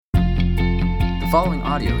following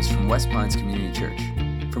audio is from West Pines Community Church.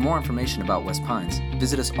 For more information about West Pines,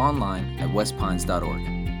 visit us online at westpines.org.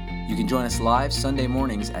 You can join us live Sunday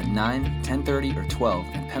mornings at 9, 10:30, or 12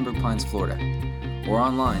 in Pembroke Pines, Florida, or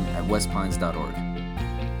online at westpines.org.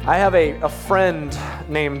 I have a friend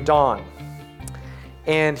named Don,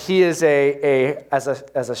 and he is as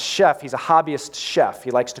a chef, he's a hobbyist chef.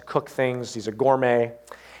 He likes to cook things, he's a gourmet,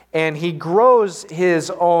 and he grows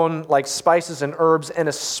his own spices and herbs, and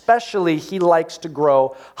especially he likes to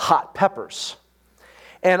grow hot peppers.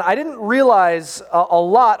 And I didn't realize a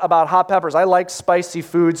lot about hot peppers. I like spicy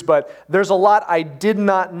foods, but there's a lot I did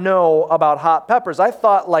not know about hot peppers. I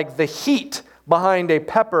thought the heat behind a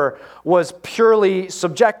pepper was purely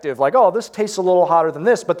subjective, this tastes a little hotter than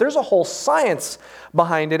this, but there's a whole science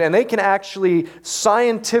behind it, and they can actually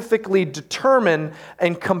scientifically determine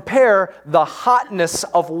and compare the hotness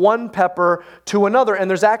of one pepper to another, and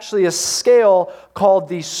there's actually a scale called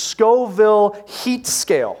the Scoville heat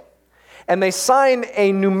scale, and they assign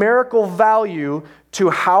a numerical value to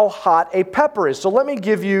how hot a pepper is. So let me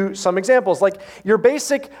give you some examples. Your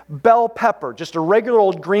basic bell pepper, just a regular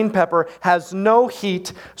old green pepper, has no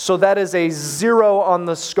heat, so that is a 0 on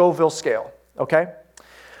the Scoville scale, okay?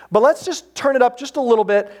 But let's just turn it up just a little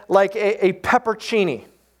bit, like a peppercini.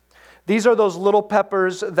 These are those little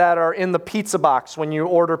peppers that are in the pizza box when you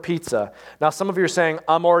order pizza. Now some of you are saying,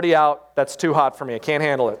 I'm already out, that's too hot for me, I can't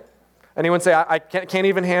handle it. Anyone say, I can't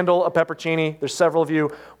even handle a peppercini? There's several of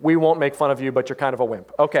you. We won't make fun of you, but you're kind of a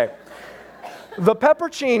wimp. Okay. The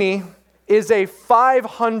peppercini is a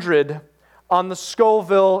 500 on the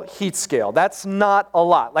Scoville heat scale. That's not a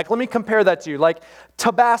lot. Let me compare that to you.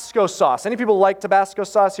 Tabasco sauce. Any people like Tabasco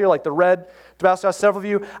sauce here? The red Tabasco sauce? Several of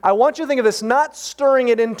you. I want you to think of this not stirring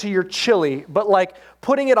it into your chili, but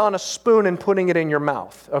putting it on a spoon and putting it in your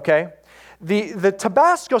mouth, okay? The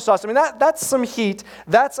Tabasco sauce, that's some heat.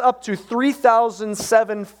 That's up to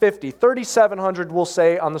 3,750, 3,700 we'll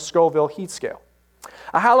say on the Scoville heat scale.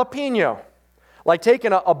 A jalapeno,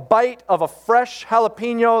 taking a bite of a fresh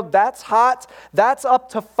jalapeno, that's hot. That's up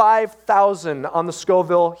to 5,000 on the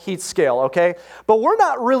Scoville heat scale, okay? But we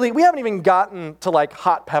haven't even gotten to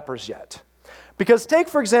hot peppers yet. Because take,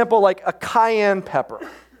 for example, a cayenne pepper.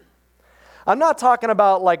 I'm not talking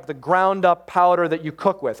about the ground up powder that you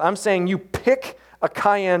cook with. I'm saying you pick a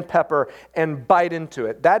cayenne pepper and bite into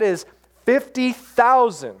it. That is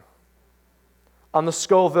 50,000 on the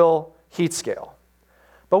Scoville heat scale.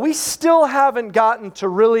 But we still haven't gotten to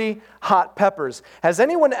really hot peppers. Has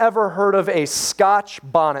anyone ever heard of a Scotch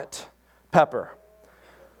bonnet pepper?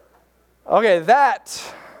 Okay,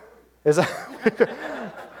 that is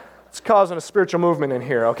it's causing a spiritual movement in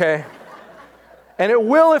here, okay? And it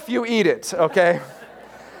will if you eat it, okay?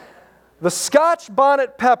 The Scotch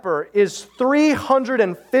bonnet pepper is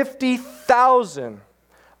 350,000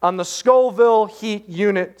 on the Scoville heat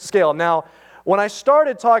unit scale. Now, when I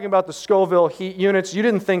started talking about the Scoville heat units, you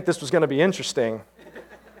didn't think this was going to be interesting.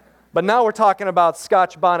 But now we're talking about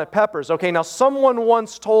Scotch bonnet peppers. Okay, now someone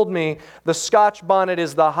once told me the Scotch bonnet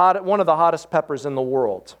is one of the hottest peppers in the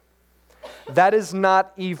world. That is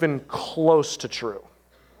not even close to true.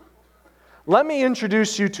 Let me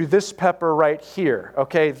introduce you to this pepper right here,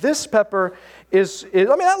 okay? This pepper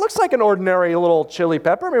that looks like an ordinary little chili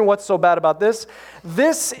pepper. What's so bad about this?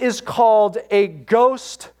 This is called a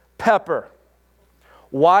ghost pepper.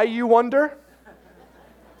 Why, you wonder?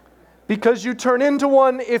 Because you turn into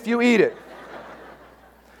one if you eat it.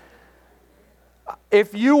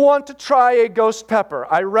 If you want to try a ghost pepper,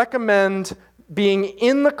 I recommend being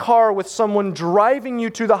in the car with someone driving you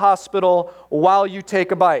to the hospital while you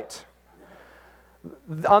take a bite.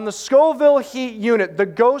 On the Scoville heat unit, the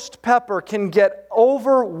ghost pepper can get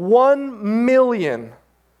over 1 million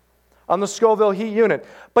on the Scoville heat unit.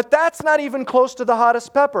 But that's not even close to the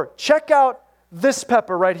hottest pepper. Check out this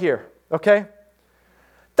pepper right here, okay?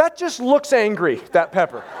 That just looks angry, that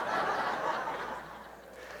pepper.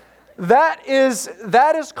 That is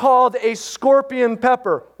called a scorpion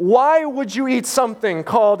pepper. Why would you eat something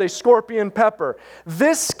called a scorpion pepper?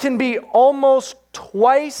 This can be almost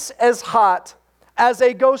twice as hot as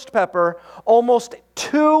a ghost pepper, almost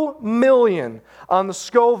 2 million on the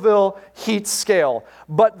Scoville heat scale.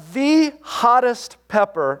 But the hottest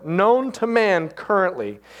pepper known to man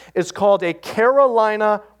currently is called a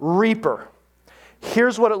Carolina Reaper.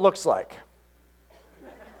 Here's what it looks like.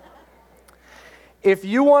 If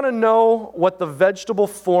you want to know what the vegetable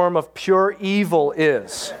form of pure evil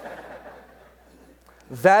is,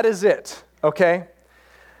 that is it, okay?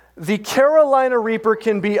 The Carolina Reaper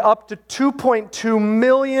can be up to 2.2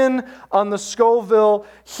 million on the Scoville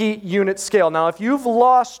heat unit scale. Now, if you've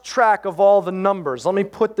lost track of all the numbers, let me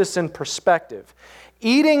put this in perspective.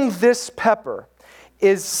 Eating this pepper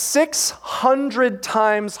is 600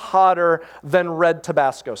 times hotter than red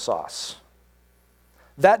Tabasco sauce.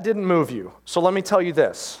 That didn't move you. So let me tell you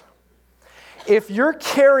this. If you're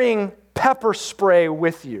carrying pepper spray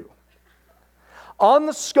with you, on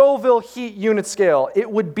the Scoville heat unit scale, it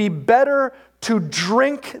would be better to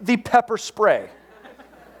drink the pepper spray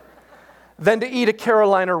than to eat a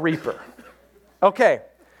Carolina Reaper. Okay,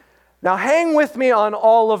 now hang with me on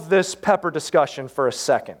all of this pepper discussion for a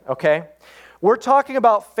second, okay? We're talking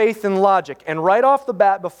about faith and logic, and right off the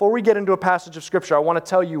bat, before we get into a passage of Scripture, I want to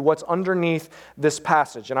tell you what's underneath this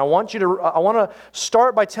passage. And I want to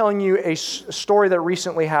start by telling you a story that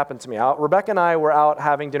recently happened to me. Rebecca and I were out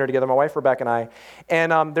having dinner together, my wife Rebecca and I,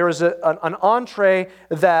 and there was an entree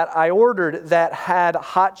that I ordered that had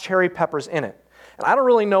hot cherry peppers in it. And I don't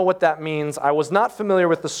really know what that means. I was not familiar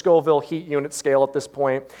with the Scoville heat unit scale at this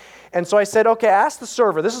point. And so I said, okay, ask the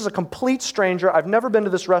server. This is a complete stranger. I've never been to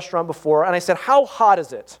this restaurant before. And I said, how hot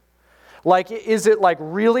is it? Like, is it like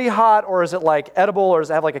really hot, or is it like edible, or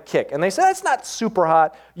does it have like a kick? And they said, it's not super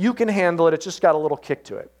hot. You can handle it. It's just got a little kick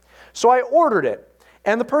to it. So I ordered it.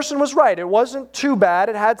 And the person was right. It wasn't too bad.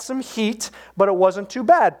 It had some heat, but it wasn't too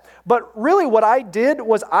bad. But really what I did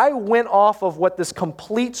was I went off of what this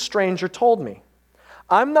complete stranger told me.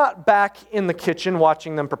 I'm not back in the kitchen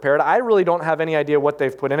watching them prepare it. I really don't have any idea what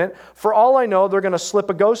they've put in it. For all I know, they're going to slip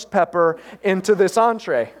a ghost pepper into this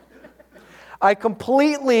entree. I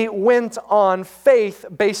completely went on faith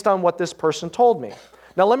based on what this person told me.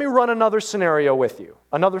 Now let me run another scenario with you,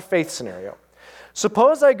 another faith scenario.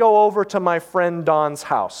 Suppose I go over to my friend Don's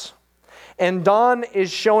house, and Don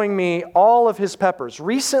is showing me all of his peppers.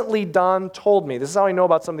 Recently, Don told me, this is how I know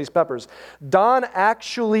about some of these peppers, Don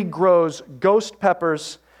actually grows ghost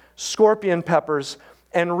peppers, scorpion peppers,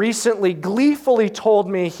 and recently gleefully told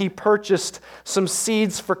me he purchased some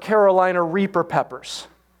seeds for Carolina Reaper peppers.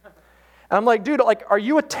 And I'm like, dude, like, are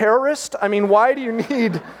you a terrorist? I mean, why do you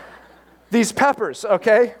need these peppers,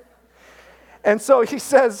 okay? And so he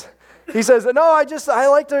says, no, I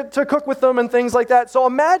like to cook with them and things like that. So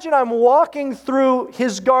imagine I'm walking through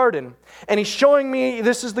his garden, and he's showing me,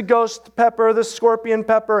 this is the ghost pepper, this scorpion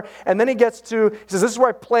pepper, and then he says, this is where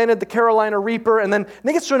I planted the Carolina Reaper, and then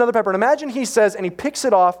he gets to another pepper. And imagine he says, and he picks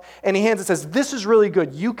it off, and he hands it, says, this is really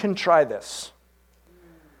good, you can try this.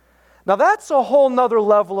 Now that's a whole nother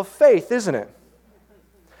level of faith, isn't it?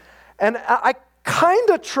 And I kind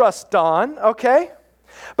of trust Don, okay?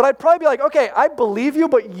 But I'd probably be like, okay, I believe you,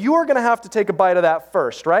 but you're going to have to take a bite of that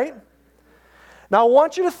first, right? Now, I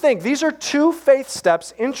want you to think, these are two faith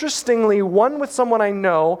steps. Interestingly, one with someone I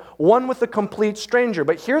know, one with a complete stranger.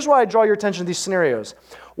 But here's why I draw your attention to these scenarios.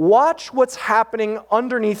 Watch what's happening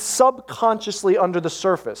underneath, subconsciously under the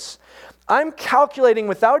surface. I'm calculating,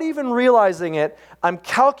 without even realizing it, I'm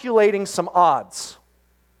calculating some odds.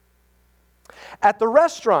 At the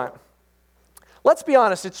restaurant, let's be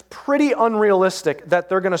honest, it's pretty unrealistic that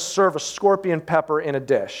they're going to serve a scorpion pepper in a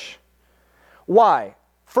dish. Why?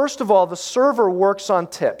 First of all, the server works on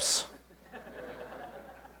tips.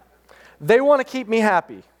 They want to keep me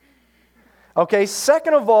happy. Okay,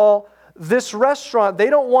 second of all, this restaurant, they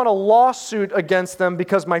don't want a lawsuit against them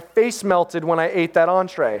because my face melted when I ate that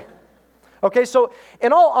entree. Okay, so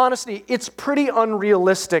in all honesty, it's pretty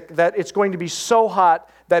unrealistic that it's going to be so hot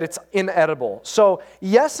that it's inedible. So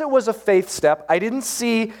yes, it was a faith step. I didn't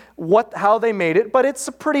see how they made it, but it's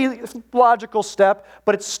a pretty logical step,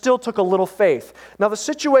 but it still took a little faith. Now the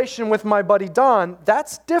situation with my buddy Don,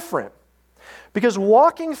 that's different. Because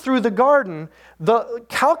walking through the garden,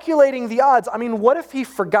 calculating the odds, I mean, what if he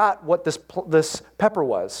forgot what this pepper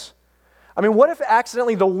was? I mean, what if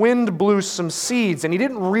accidentally the wind blew some seeds and he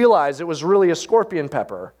didn't realize it was really a scorpion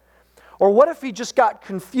pepper? Or what if he just got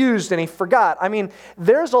confused and he forgot? I mean,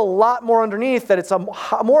 there's a lot more underneath that it's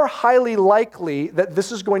more highly likely that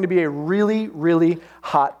this is going to be a really, really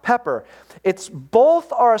hot pepper. It's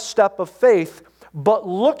both are a step of faith, but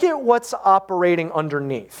look at what's operating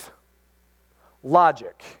underneath.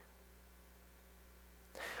 Logic.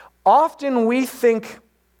 Often we think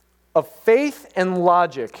of faith and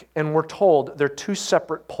logic, and we're told they're two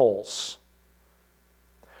separate poles.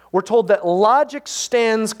 We're told that logic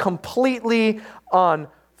stands completely on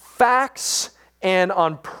facts and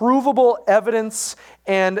on provable evidence,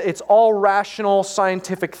 and it's all rational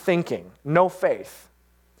scientific thinking, no faith.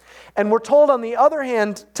 And we're told, on the other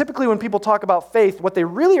hand, typically when people talk about faith, what they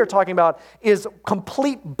really are talking about is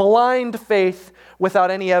complete blind faith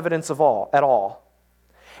without any evidence at all.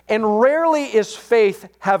 And rarely is faith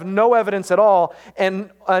have no evidence at all,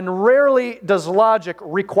 and rarely does logic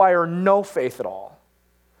require no faith at all.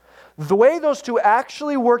 The way those two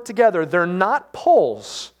actually work together, they're not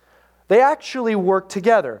poles. They actually work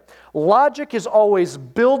together. Logic is always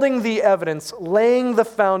building the evidence, laying the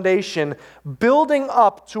foundation, building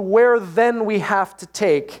up to where then we have to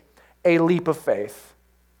take a leap of faith.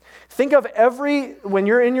 Think of when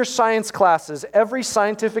you're in your science classes, every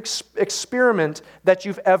scientific experiment that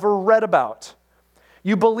you've ever read about.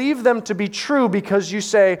 You believe them to be true because you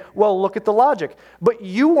say, well, look at the logic. But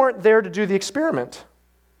you weren't there to do the experiment.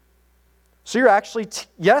 So you're actually,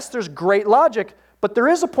 yes, there's great logic, but there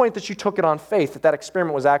is a point that you took it on faith, that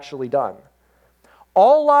experiment was actually done.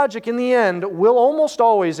 All logic in the end will almost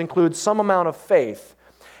always include some amount of faith.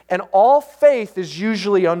 And all faith is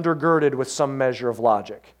usually undergirded with some measure of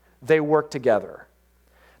logic. They work together.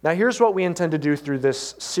 Now here's what we intend to do through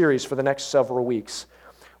this series for the next several weeks.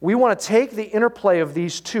 We want to take the interplay of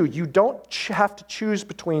these two. You don't have to choose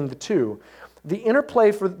between the two. The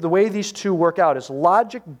interplay for the way these two work out is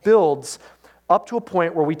logic builds up to a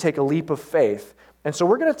point where we take a leap of faith. And so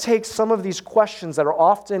we're going to take some of these questions that are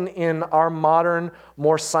often in our modern,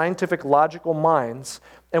 more scientific, logical minds,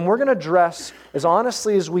 and we're going to address, as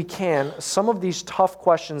honestly as we can, some of these tough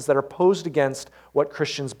questions that are posed against what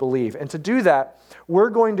Christians believe. And to do that,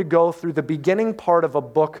 we're going to go through the beginning part of a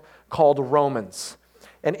book called Romans.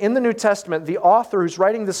 And in the New Testament, the author who's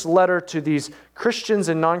writing this letter to these Christians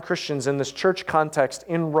and non-Christians in this church context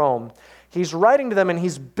in Rome, he's writing to them and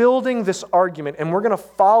he's building this argument, and we're going to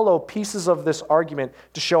follow pieces of this argument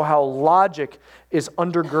to show how logic is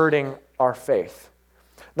undergirding our faith.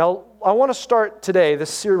 Now, I want to start today,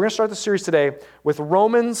 we're going to start the series today with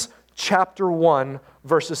Romans chapter 1,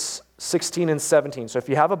 verses 16 and 17. So if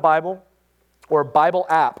you have a Bible or a Bible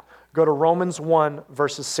app, go to Romans 1,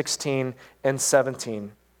 verses 16 and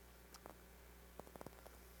 17.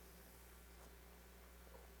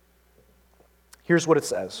 Here's what it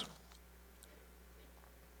says.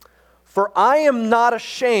 For I am not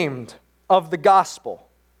ashamed of the gospel,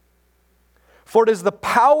 for it is the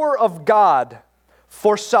power of God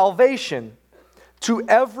for salvation to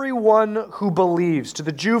everyone who believes, to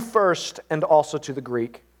the Jew first and also to the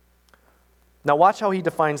Greek. Now watch how he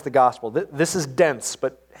defines the gospel. This is dense,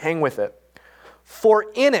 but hang with it. For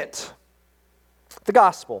in it, the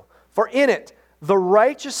gospel, for in it, the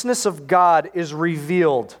righteousness of God is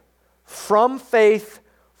revealed from faith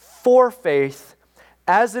for faith,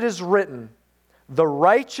 as it is written, the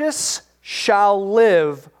righteous shall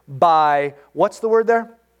live by, what's the word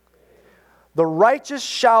there? The righteous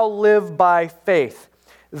shall live by faith.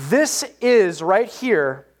 This is, right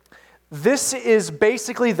here, this is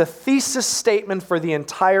basically the thesis statement for the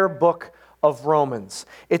entire book of Romans.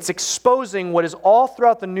 It's exposing what is all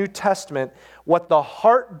throughout the New Testament, what the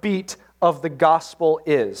heartbeat of the gospel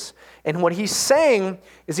is. And what he's saying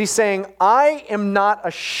is I am not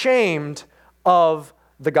ashamed of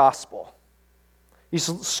the gospel. He's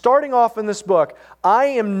starting off in this book, I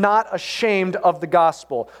am not ashamed of the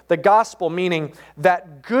gospel. The gospel meaning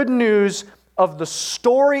that good news of the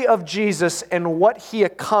story of Jesus and what he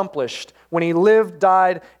accomplished when he lived,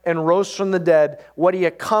 died, and rose from the dead, what he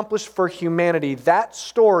accomplished for humanity. That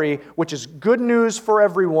story, which is good news for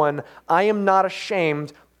everyone, I am not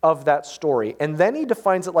ashamed of that story. And then he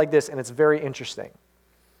defines it like this, and it's very interesting.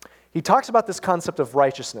 He talks about this concept of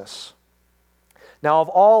righteousness. Now, of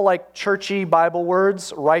all like churchy Bible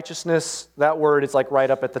words, righteousness, that word is like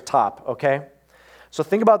right up at the top, okay? So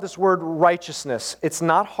think about this word righteousness. It's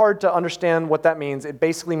not hard to understand what that means. It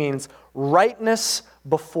basically means rightness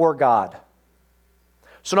before God.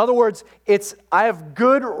 So in other words, I have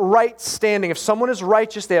good right standing. If someone is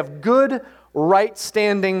righteous, they have good right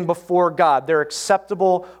standing before God. They're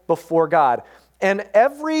acceptable before God. And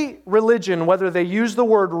every religion, whether they use the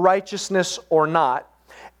word righteousness or not,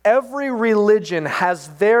 every religion has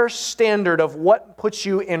their standard of what puts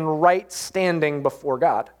you in right standing before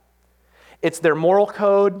God. It's their moral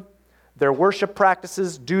code, their worship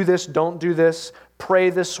practices, do this, don't do this, pray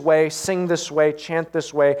this way, sing this way, chant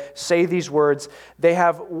this way, say these words. They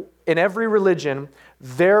have, in every religion,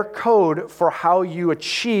 their code for how you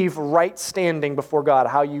achieve right standing before God,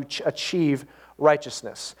 how you achieve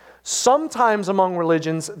righteousness. Sometimes among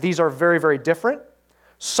religions, these are very, very different.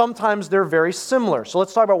 Sometimes they're very similar. So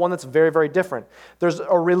let's talk about one that's very, very different. There's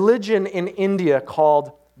a religion in India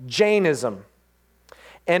called Jainism.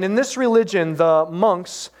 And in this religion, the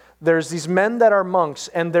monks, there's these men that are monks,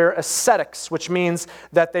 and they're ascetics, which means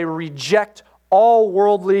that they reject all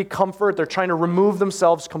worldly comfort. They're trying to remove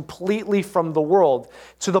themselves completely from the world,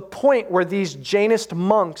 to the point where these Jainist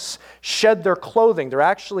monks shed their clothing. They're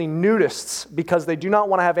actually nudists because they do not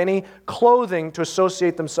want to have any clothing to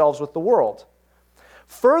associate themselves with the world.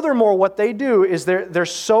 Furthermore, what they do is they're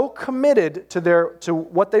so committed to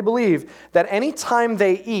what they believe that anytime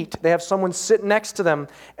they eat, they have someone sit next to them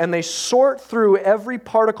and they sort through every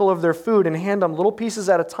particle of their food and hand them little pieces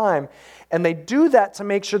at a time. And they do that to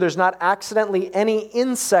make sure there's not accidentally any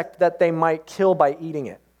insect that they might kill by eating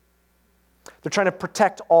it. They're trying to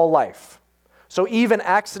protect all life. So even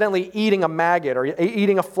accidentally eating a maggot or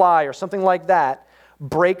eating a fly or something like that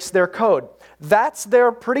breaks their code. That's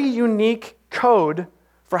their pretty unique code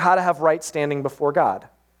for how to have right standing before God.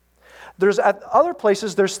 There's at other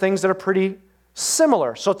places, there's things that are pretty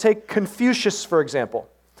similar. So take Confucius, for example.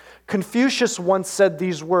 Confucius once said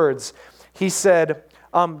these words. He said,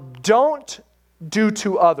 don't do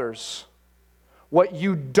to others what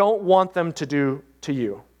you don't want them to do to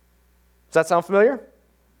you. Does that sound familiar?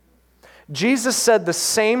 Jesus said the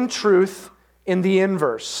same truth in the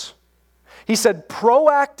inverse. He said,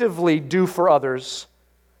 proactively do for others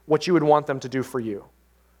what you would want them to do for you.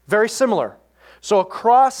 Very similar. So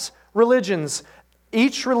across religions,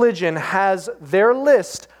 each religion has their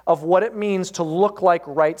list of what it means to look like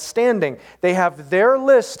right standing. They have their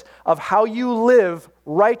list of how you live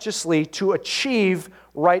righteously to achieve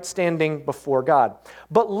right standing before God.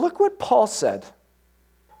 But look what Paul said.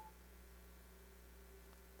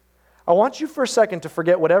 I want you for a second to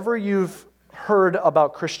forget whatever you've heard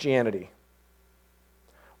about Christianity.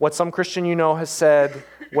 What some Christian you know has said,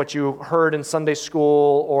 what you heard in Sunday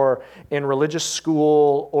school or in religious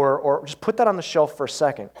school, or just put that on the shelf for a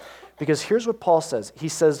second. Because here's what Paul says. He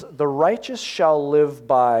says, the righteous shall live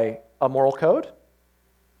by a moral code,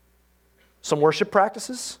 some worship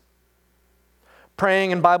practices,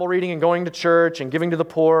 praying and Bible reading and going to church and giving to the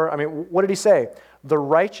poor. I mean, what did he say? The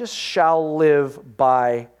righteous shall live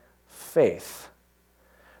by faith.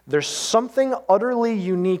 There's something utterly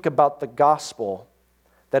unique about the gospel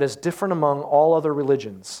that is different among all other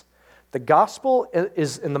religions. The gospel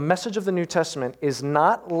is, in the message of the New Testament, is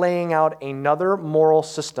not laying out another moral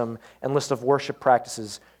system and list of worship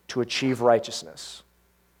practices to achieve righteousness.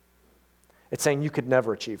 It's saying you could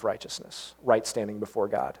never achieve righteousness, right standing before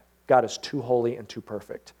God. God is too holy and too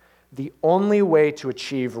perfect. The only way to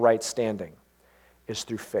achieve right standing is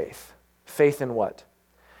through faith. Faith in what?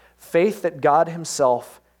 Faith that God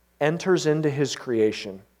himself enters into his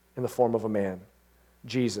creation in the form of a man.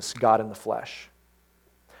 Jesus, God in the flesh.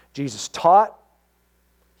 Jesus taught,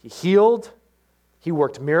 he healed, he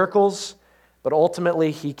worked miracles, but ultimately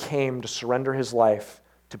he came to surrender his life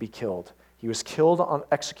to be killed. He was killed,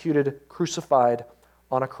 executed, crucified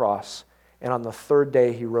on a cross, and on the third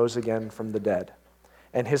day he rose again from the dead.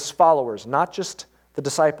 And his followers, not just the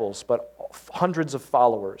disciples, but hundreds of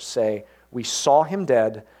followers say, we saw him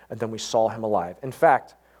dead, and then we saw him alive. In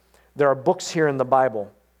fact, there are books here in the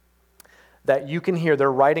Bible that you can hear,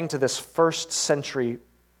 they're writing to this first century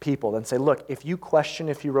people and say, look, if you question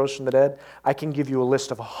if he rose from the dead, I can give you a list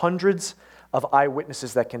of hundreds of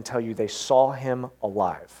eyewitnesses that can tell you they saw him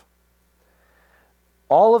alive.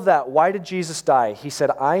 All of that, why did Jesus die? He said,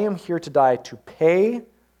 I am here to die to pay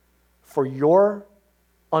for your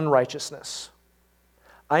unrighteousness.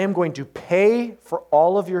 I am going to pay for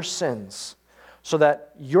all of your sins so that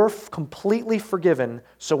you're completely forgiven.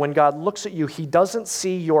 So when God looks at you, he doesn't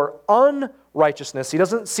see your unrighteousness. He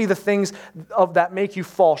doesn't see the things that make you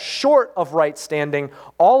fall short of right standing.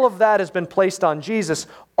 All of that has been placed on Jesus.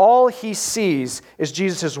 All he sees is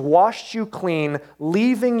Jesus has washed you clean,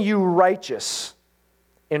 leaving you righteous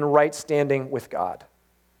in right standing with God.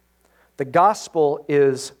 The gospel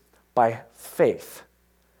is by faith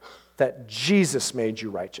that Jesus made you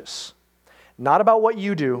righteous. Not about what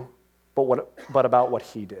you do, but about what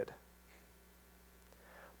he did.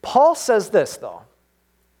 Paul says this, though.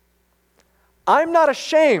 I'm not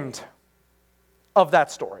ashamed of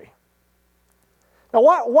that story. Now,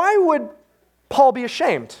 why would Paul be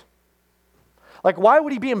ashamed? Like, why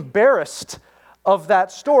would he be embarrassed of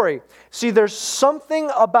that story? See, there's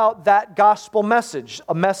something about that gospel message,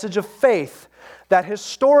 a message of faith, that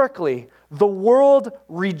historically the world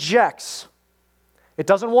rejects. It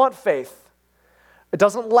doesn't want faith. It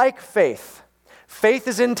doesn't like faith. Faith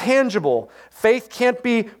is intangible. Faith can't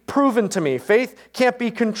be proven to me. Faith can't be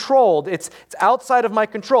controlled. It's outside of my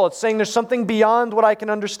control. It's saying there's something beyond what I can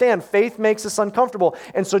understand. Faith makes us uncomfortable.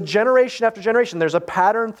 And so generation after generation, there's a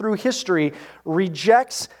pattern through history,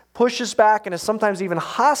 rejects, pushes back, and is sometimes even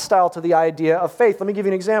hostile to the idea of faith. Let me give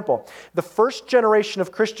you an example. The first generation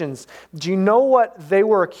of Christians, do you know what they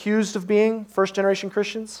were accused of being, first generation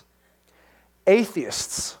Christians?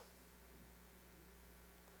 Atheists.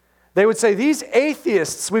 They would say, these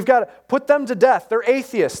atheists, we've got to put them to death. They're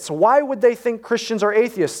atheists. Why would they think Christians are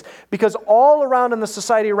atheists? Because all around in the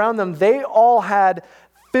society around them, they all had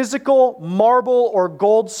physical marble or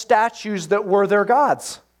gold statues that were their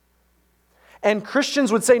gods. And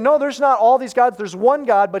Christians would say, no, there's not all these gods. There's one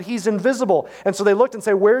God, but he's invisible. And so they looked and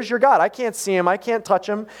say, where's your God? I can't see him. I can't touch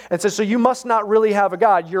him. And says, so you must not really have a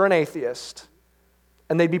God. You're an atheist.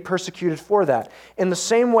 And they'd be persecuted for that. In the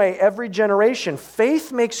same way, every generation,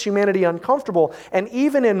 faith makes humanity uncomfortable. And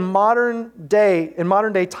even in modern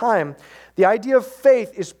day time, the idea of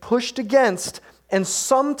faith is pushed against, and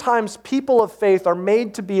sometimes people of faith are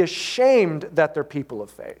made to be ashamed that they're people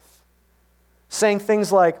of faith. Saying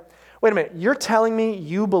things like, wait a minute, you're telling me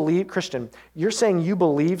you believe, Christian, you're saying you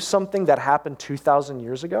believe something that happened 2,000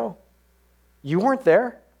 years ago? You weren't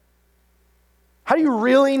there? How do you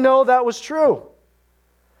really know that was true?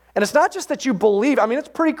 And it's not just that you believe. I mean, it's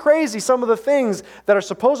pretty crazy, some of the things that are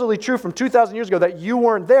supposedly true from 2,000 years ago that you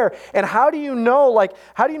weren't there. And how do you know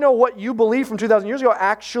what you believe from 2,000 years ago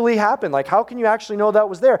actually happened? Like, how can you actually know that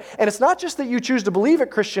was there? And it's not just that you choose to believe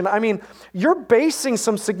it, Christian. I mean, you're basing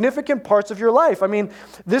some significant parts of your life. I mean,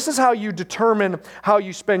 this is how you determine how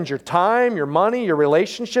you spend your time, your money, your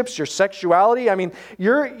relationships, your sexuality. I mean,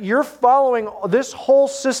 you're following this whole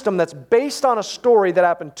system that's based on a story that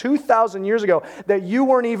happened 2,000 years ago that you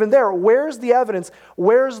weren't even there. Where's the evidence?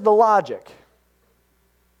 Where's the logic?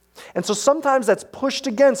 And so sometimes that's pushed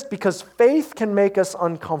against because faith can make us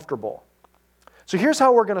uncomfortable. So here's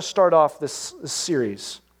how we're going to start off this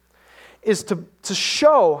series, is to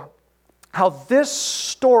show how this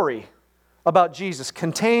story about Jesus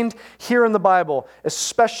contained here in the Bible,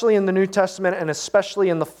 especially in the New Testament and especially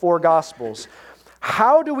in the four Gospels.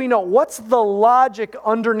 How do we know? What's the logic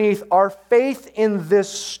underneath our faith in this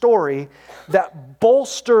story that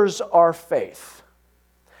bolsters our faith?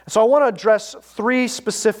 So I want to address three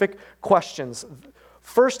specific questions.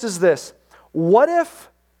 First is this: what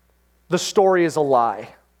if the story is a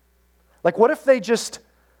lie? Like, what if they just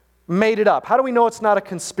made it up? How do we know it's not a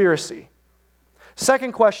conspiracy?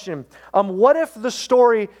 Second question, what if the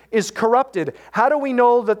story is corrupted? How do we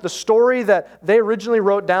know that the story that they originally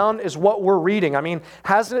wrote down is what we're reading? I mean,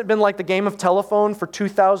 hasn't it been like the game of telephone for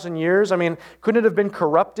 2,000 years? I mean, couldn't it have been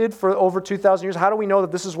corrupted for over 2,000 years? How do we know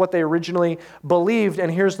that this is what they originally believed?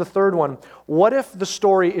 And here's the third one. What if the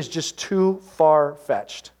story is just too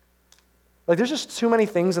far-fetched? Like, there's just too many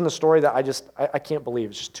things in the story that I can't believe.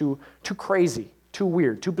 It's just too crazy, too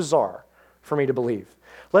weird, too bizarre for me to believe.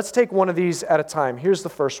 Let's take one of these at a time. Here's the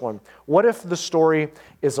first one. What if the story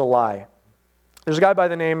is a lie? There's a guy by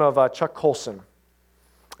the name of Chuck Colson,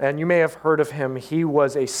 and you may have heard of him. He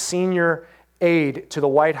was a senior aide to the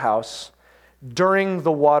White House during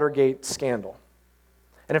the Watergate scandal.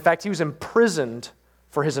 And in fact, he was imprisoned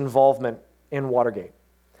for his involvement in Watergate.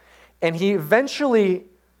 And he eventually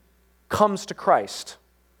comes to Christ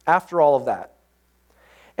after all of that.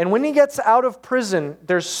 And when he gets out of prison,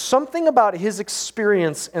 there's something about his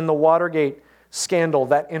experience in the Watergate scandal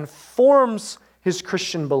that informs his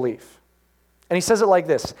Christian belief. And he says it like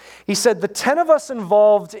this. He said, the 10 of us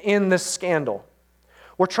involved in this scandal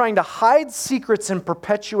were trying to hide secrets and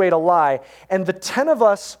perpetuate a lie, and the 10 of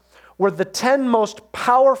us were the 10 most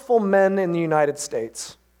powerful men in the United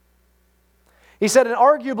States. He said, and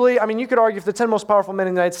arguably, I mean, you could argue if the 10 most powerful men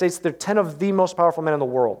in the United States, they're 10 of the most powerful men in the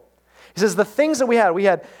world. He says the things that we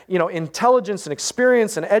had, intelligence and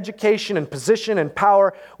experience and education and position and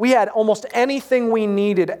power. We had almost anything we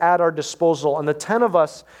needed at our disposal. And the 10 of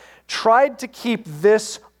us tried to keep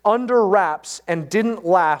this under wraps and didn't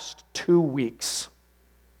last 2 weeks.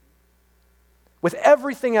 With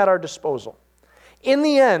everything at our disposal. In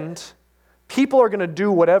the end, people are going to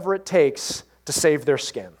do whatever it takes to save their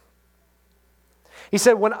skin. He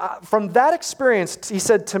said, from that experience, he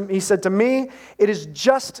said to me, it is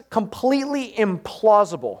just completely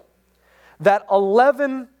implausible that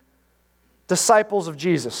 11 disciples of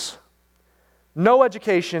Jesus, no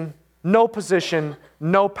education, no position,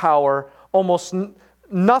 no power, almost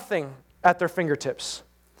nothing at their fingertips,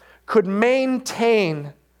 could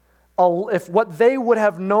maintain if what they would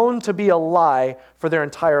have known to be a lie for their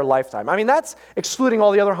entire lifetime. I mean, that's excluding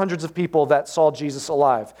all the other hundreds of people that saw Jesus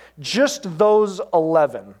alive. Just those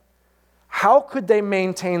 11. How could they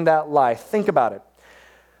maintain that lie? Think about it.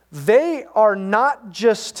 They are not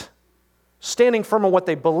just standing firm on what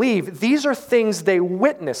they believe. Every things they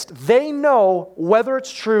witnessed. They know whether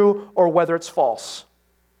it's true or whether it's false.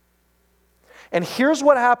 And here's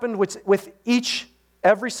what happened with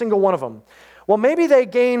every single one of them. Well, maybe they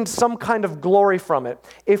gained some kind of glory from it.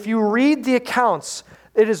 If you read the accounts,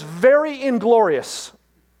 it is very inglorious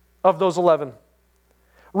of those 11.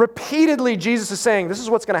 Repeatedly, Jesus is saying, this is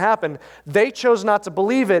what's going to happen. They chose not to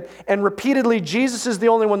believe it, and repeatedly, Jesus is the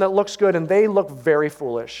only one that looks good, and they look very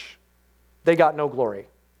foolish. They got no glory.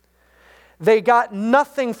 They got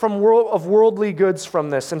nothing of worldly goods from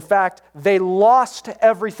this. In fact, they lost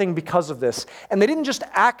everything because of this. And they didn't just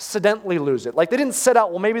accidentally lose it. Like they didn't set out,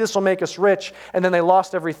 well, maybe this will make us rich, and then they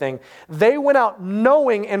lost everything. They went out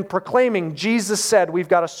knowing and proclaiming, Jesus said, we've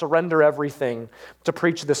got to surrender everything to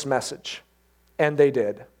preach this message. And they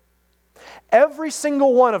did. Every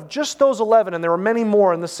single one of just those 11, and there were many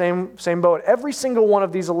more in the same boat, every single one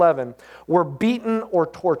of these 11 were beaten or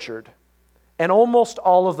tortured. And almost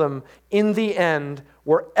all of them, in the end,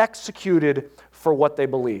 were executed for what they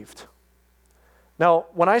believed. Now,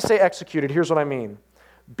 when I say executed, here's what I mean.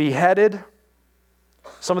 Beheaded.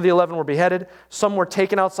 Some of the 11 were beheaded. Some were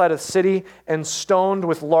taken outside of the city and stoned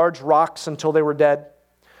with large rocks until they were dead.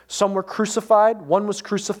 Some were crucified. One was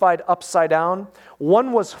crucified upside down.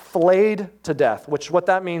 One was flayed to death, which what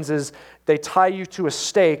that means is they tie you to a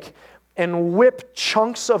stake and whip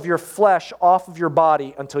chunks of your flesh off of your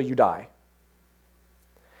body until you die.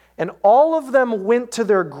 And all of them went to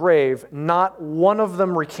their grave, not one of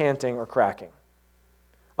them recanting or cracking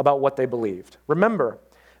about what they believed. Remember,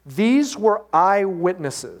 these were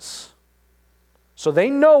eyewitnesses. So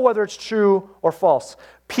they know whether it's true or false.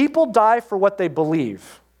 People die for what they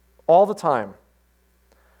believe all the time.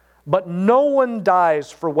 But no one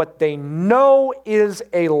dies for what they know is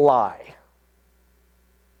a lie.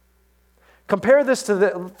 Compare this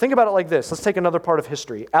to think about it like this. Let's take another part of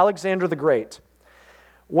history. Alexander the Great.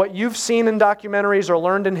 What you've seen in documentaries or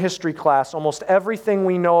learned in history class, almost everything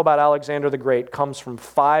we know about Alexander the Great comes from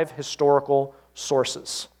 5 historical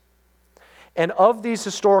sources. And of these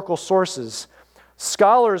historical sources,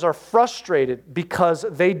 scholars are frustrated because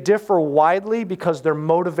they differ widely because they're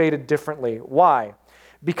motivated differently. Why?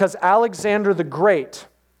 Because Alexander the Great,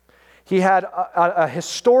 he had a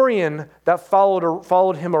historian that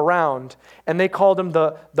followed him around, and they called him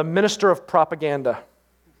the minister of propaganda.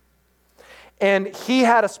 And he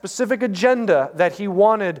had a specific agenda that he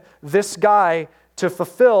wanted this guy to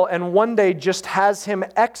fulfill, and one day just has him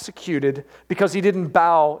executed because he didn't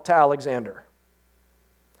bow to Alexander.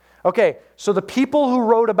 Okay, so the people who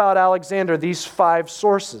wrote about Alexander, these 5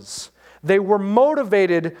 sources, they were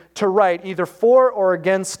motivated to write either for or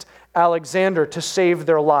against Alexander to save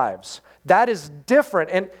their lives. That is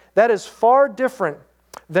different, and that is far different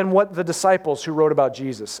than what the disciples who wrote about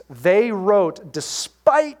Jesus. They wrote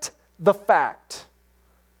despite the fact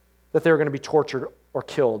that they were going to be tortured or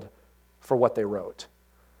killed for what they wrote.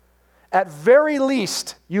 At very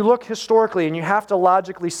least, you look historically and you have to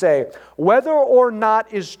logically say, whether or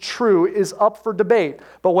not is true is up for debate.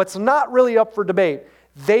 But what's not really up for debate,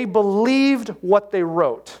 they believed what they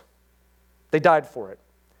wrote. They died for it.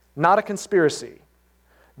 Not a conspiracy.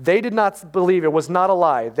 They did not believe it was not a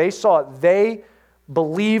lie. They saw it. They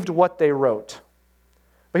believed what they wrote.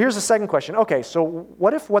 But here's the second question. Okay, so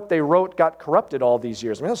what if what they wrote got corrupted all these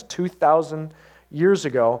years? I mean, that was 2,000 years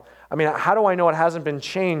ago. I mean, how do I know it hasn't been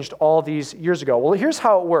changed all these years ago? Well, here's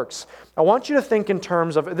how it works. I want you to think in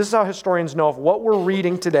terms of, this is how historians know if what we're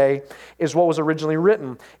reading today is what was originally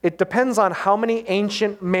written. It depends on how many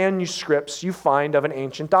ancient manuscripts you find of an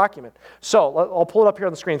ancient document. So, I'll pull it up here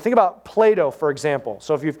on the screen. Think about Plato, for example.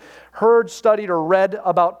 So if you've heard, studied, or read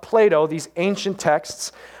about Plato, these ancient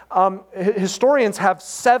texts, historians have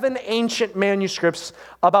 7 ancient manuscripts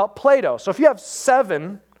about Plato. So if you have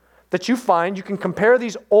 7 that you find, you can compare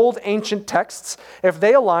these old ancient texts. If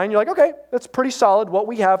they align, you're like, okay, that's pretty solid. What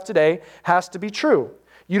we have today has to be true.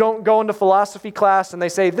 You don't go into philosophy class and they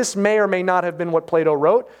say, this may or may not have been what Plato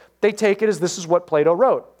wrote. They take it as this is what Plato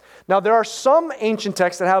wrote. Now, there are some ancient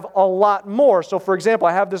texts that have a lot more. So, for example,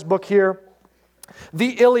 I have this book here,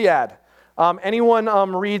 the Iliad.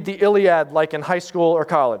 Anyone read the Iliad like in high school or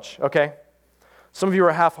college? Okay? Some of you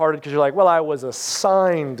are half-hearted because you're like, well, I was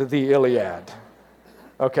assigned the Iliad.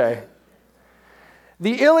 Okay.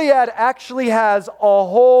 The Iliad actually has a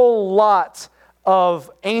whole lot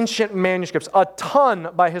of ancient manuscripts, a ton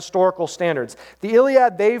by historical standards. The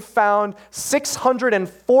Iliad, they've found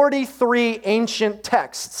 643 ancient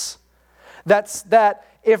texts that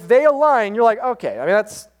if they align, you're like, okay, I mean,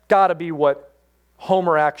 that's got to be what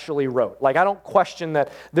Homer actually wrote. Like, I don't question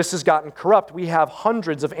that this has gotten corrupt. We have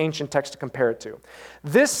hundreds of ancient texts to compare it to.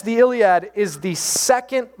 The Iliad, is the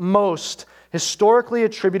second most historically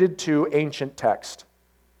attributed to ancient text.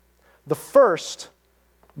 The first,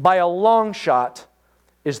 by a long shot,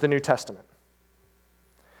 is the New Testament.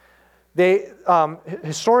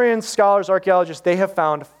 Historians, scholars, archaeologists, they have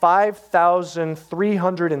found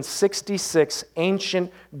 5,366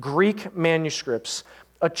 ancient Greek manuscripts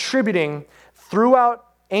attributing throughout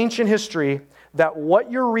ancient history that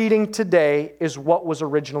what you're reading today is what was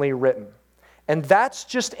originally written. And that's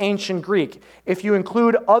just ancient Greek. If you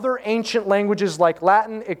include other ancient languages like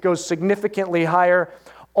Latin, it goes significantly higher.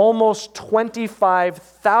 Almost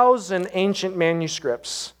 25,000 ancient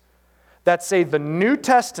manuscripts that say the New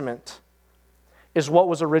Testament is what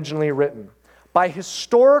was originally written. By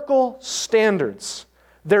historical standards,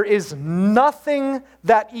 there is nothing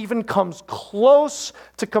that even comes close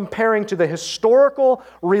to comparing to the historical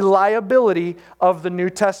reliability of the New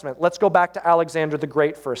Testament. Let's go back to Alexander the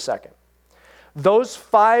Great for a second. Those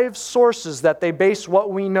 5 sources that they base what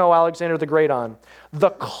we know Alexander the Great on,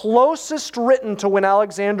 the closest written to when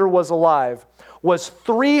Alexander was alive was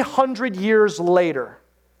 300 years later.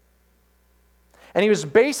 And he was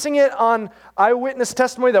basing it on eyewitness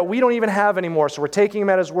testimony that we don't even have anymore, so we're taking him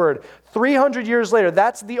at his word. 300 years later,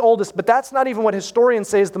 that's the oldest, but that's not even what historians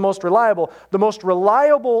say is the most reliable. The most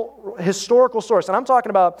reliable historical source, and I'm talking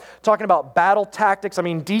about battle tactics,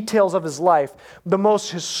 details of his life. The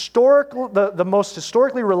most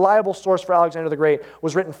historically reliable source for Alexander the Great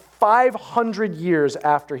was written 500 years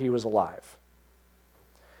after he was alive.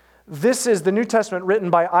 This is the New Testament written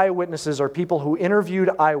by eyewitnesses or people who interviewed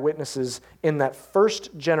eyewitnesses in that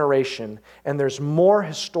first generation. And there's more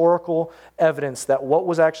historical evidence that what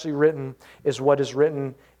was actually written is what is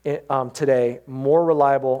written today, more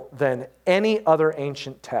reliable than any other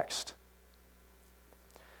ancient text.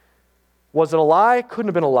 Was it a lie? Couldn't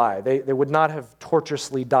have been a lie. They would not have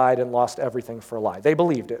torturously died and lost everything for a lie. They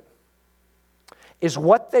believed it. Is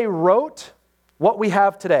what they wrote what we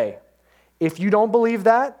have today? If you don't believe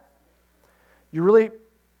that, you really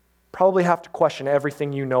probably have to question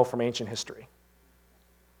everything you know from ancient history.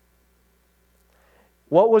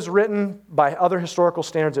 What was written by other historical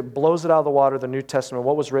standards, it blows it out of the water, the New Testament.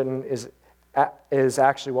 What was written is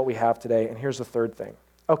actually what we have today. And here's the third thing.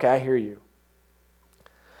 Okay, I hear you.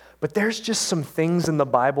 But there's just some things in the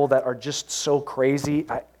Bible that are just so crazy,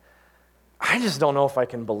 I just don't know if I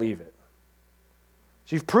can believe it.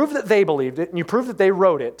 So you've proved that they believed it, and you proved that they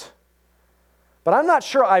wrote it. But I'm not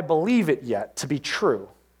sure I believe it yet to be true.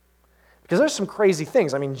 Because there's some crazy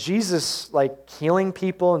things. Jesus healing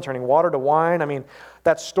people and turning water to wine.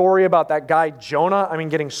 That story about that guy Jonah,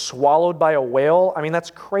 getting swallowed by a whale. That's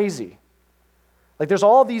crazy. There's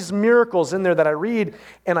all these miracles in there that I read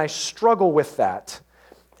and I struggle with that.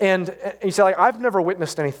 And you say, I've never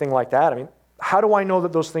witnessed anything like that. How do I know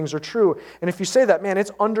that those things are true? And if you say that, man,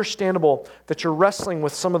 it's understandable that you're wrestling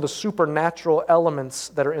with some of the supernatural elements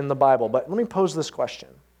that are in the Bible. But let me pose this question.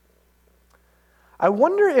 I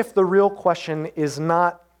wonder if the real question is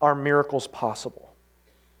not, are miracles possible?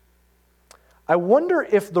 I wonder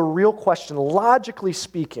if the real question, logically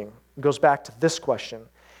speaking, goes back to this question.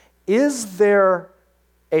 Is there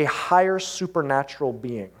a higher supernatural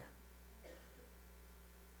being?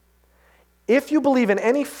 If you believe in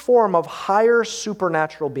any form of higher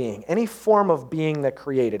supernatural being, any form of being that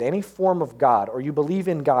created, any form of God, or you believe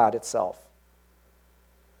in God itself,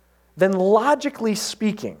 then logically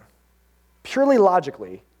speaking, purely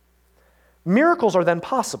logically, miracles are then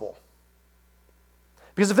possible.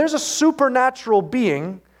 Because if there's a supernatural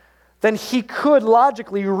being, then he could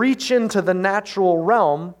logically reach into the natural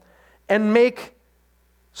realm and make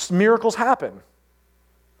miracles happen.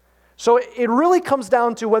 So it really comes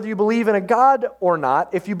down to whether you believe in a God or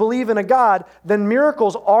not. If you believe in a God, then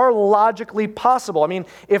miracles are logically possible.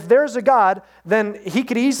 If there's a God, then he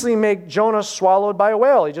could easily make Jonah swallowed by a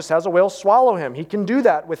whale. He just has a whale swallow him. He can do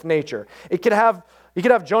that with nature. He could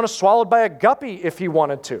have Jonah swallowed by a guppy if he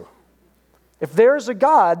wanted to. If there's a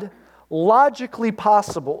God, logically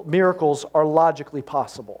possible, miracles are logically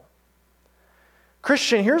possible.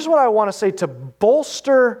 Christian, here's what I want to say to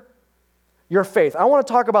bolster your faith. I want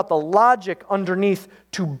to talk about the logic underneath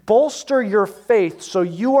to bolster your faith so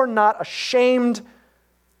you are not ashamed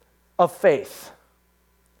of faith.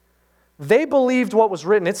 They believed what was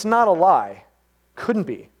written. It's not a lie. Couldn't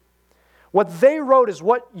be. What they wrote is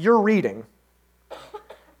what you're reading.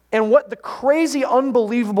 And what the crazy,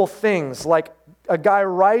 unbelievable things like a guy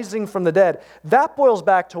rising from the dead, that boils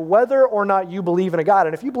back to whether or not you believe in a God.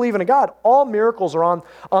 And if you believe in a God, all miracles are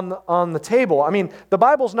on the table. The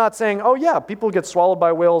Bible's not saying, oh yeah, people get swallowed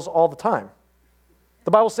by whales all the time.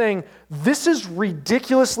 The Bible's saying, this is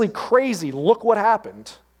ridiculously crazy. Look what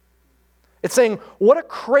happened. It's saying, what a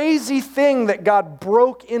crazy thing that God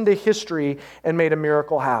broke into history and made a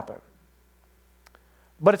miracle happen.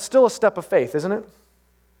 But it's still a step of faith, isn't it?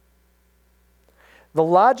 The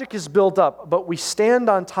logic is built up, but we stand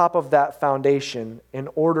on top of that foundation in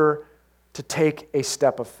order to take a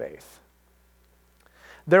step of faith.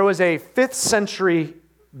 There was a 5th century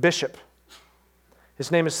bishop. His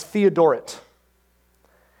name is Theodoret.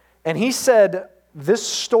 And he said this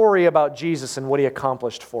story about Jesus and what he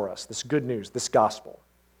accomplished for us, this good news, this gospel,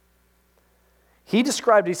 he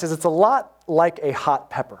described it, he says, it's a lot like a hot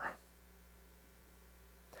pepper.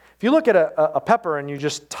 If you look at a pepper and you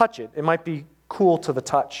just touch it, it might be cool to the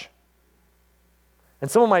touch.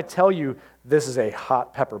 And someone might tell you this is a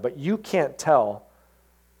hot pepper, but you can't tell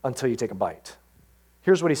until you take a bite.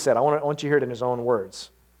 Here's what he said. I want you to hear it in his own words.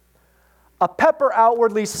 A pepper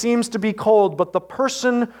outwardly seems to be cold, but the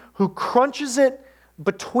person who crunches it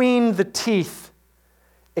between the teeth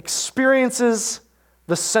experiences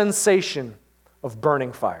the sensation of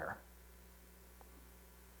burning fire.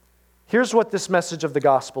 Here's what this message of the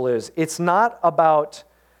gospel is. It's not about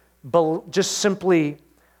just simply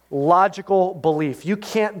logical belief. You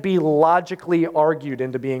can't be logically argued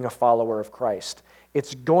into being a follower of Christ.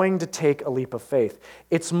 It's going to take a leap of faith.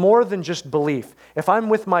 It's more than just belief. If I'm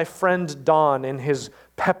with my friend Don in his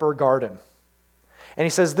pepper garden, and he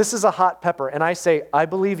says, this is a hot pepper, and I say, I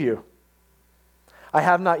believe you, I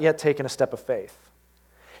have not yet taken a step of faith.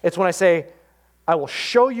 It's when I say, I will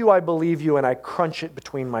show you I believe you, and I crunch it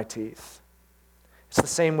between my teeth. It's the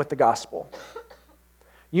same with the gospel.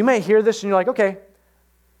 You may hear this and you're like, okay,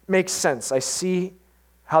 makes sense. I see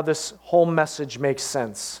how this whole message makes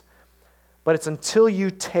sense. But it's until you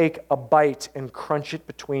take a bite and crunch it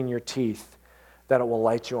between your teeth that it will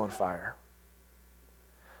light you on fire.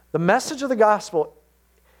 The message of the gospel,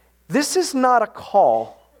 this is not a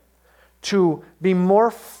call to be more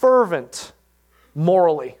fervent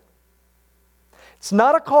morally. It's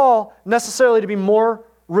not a call necessarily to be more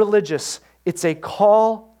religious. It's a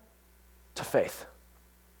call to faith.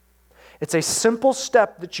 It's a simple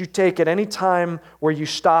step that you take at any time where you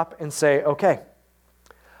stop and say, okay,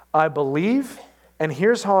 I believe, and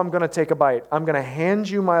here's how I'm going to take a bite. I'm going to hand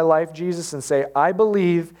you my life, Jesus, and say, I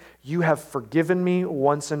believe you have forgiven me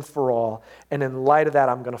once and for all, and in light of that,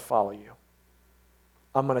 I'm going to follow you.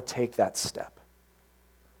 I'm going to take that step.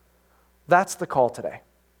 That's the call today.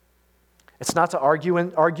 It's not to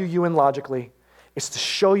argue you in logically. It's to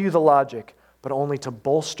show you the logic, but only to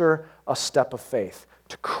bolster a step of faith,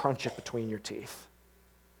 to crunch it between your teeth.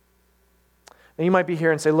 And you might be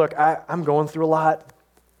here and say, look, I'm going through a lot.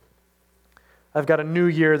 I've got a new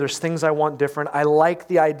year. There's things I want different. I like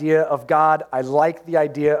the idea of God. I like the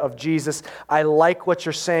idea of Jesus. I like what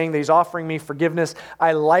you're saying, that he's offering me forgiveness.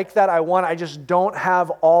 I like that. I just don't have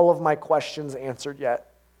all of my questions answered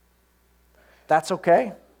yet. That's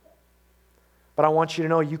okay. But I want you to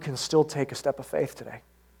know you can still take a step of faith today.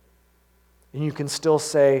 And you can still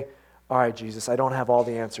say, all right, Jesus, I don't have all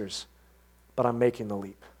the answers, but I'm making the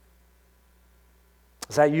leap.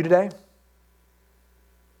 Is that you today?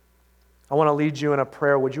 I want to lead you in a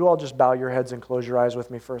prayer. Would you all just bow your heads and close your eyes with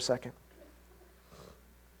me for a second?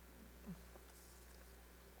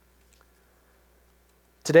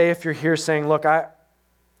 Today, if you're here saying, look, I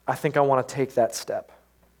think I want to take that step.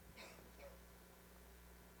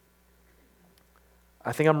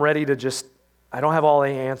 I think I'm ready to I don't have all the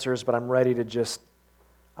answers, but I'm ready to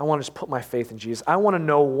I want to just put my faith in Jesus. I want to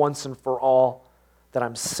know once and for all that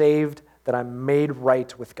I'm saved, that I'm made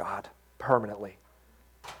right with God permanently.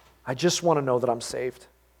 I just want to know that I'm saved.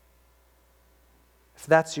 If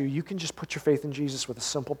that's you, you can just put your faith in Jesus with a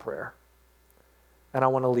simple prayer. And I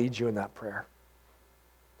want to lead you in that prayer.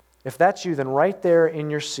 If that's you, then right there in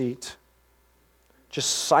your seat, just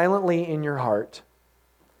silently in your heart,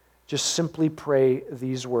 just simply pray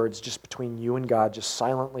these words just between you and God. Just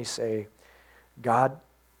silently say, God,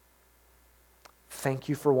 thank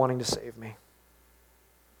you for wanting to save me.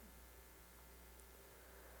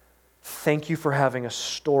 Thank you for having a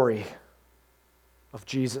story of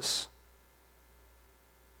Jesus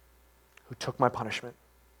who took my punishment.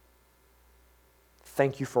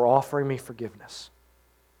 Thank you for offering me forgiveness.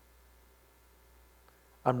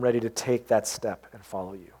 I'm ready to take that step and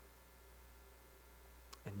follow you.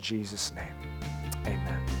 In Jesus' name,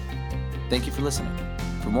 amen. Thank you for listening.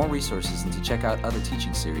 For more resources and to check out other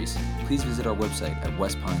teaching series, please visit our website at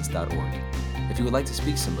westpines.org. If you would like to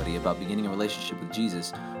speak to somebody about beginning a relationship with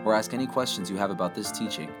Jesus or ask any questions you have about this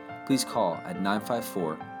teaching, please call at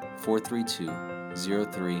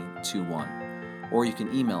 954-432-0321, or you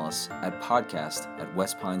can email us at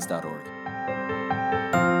podcast@westpines.org.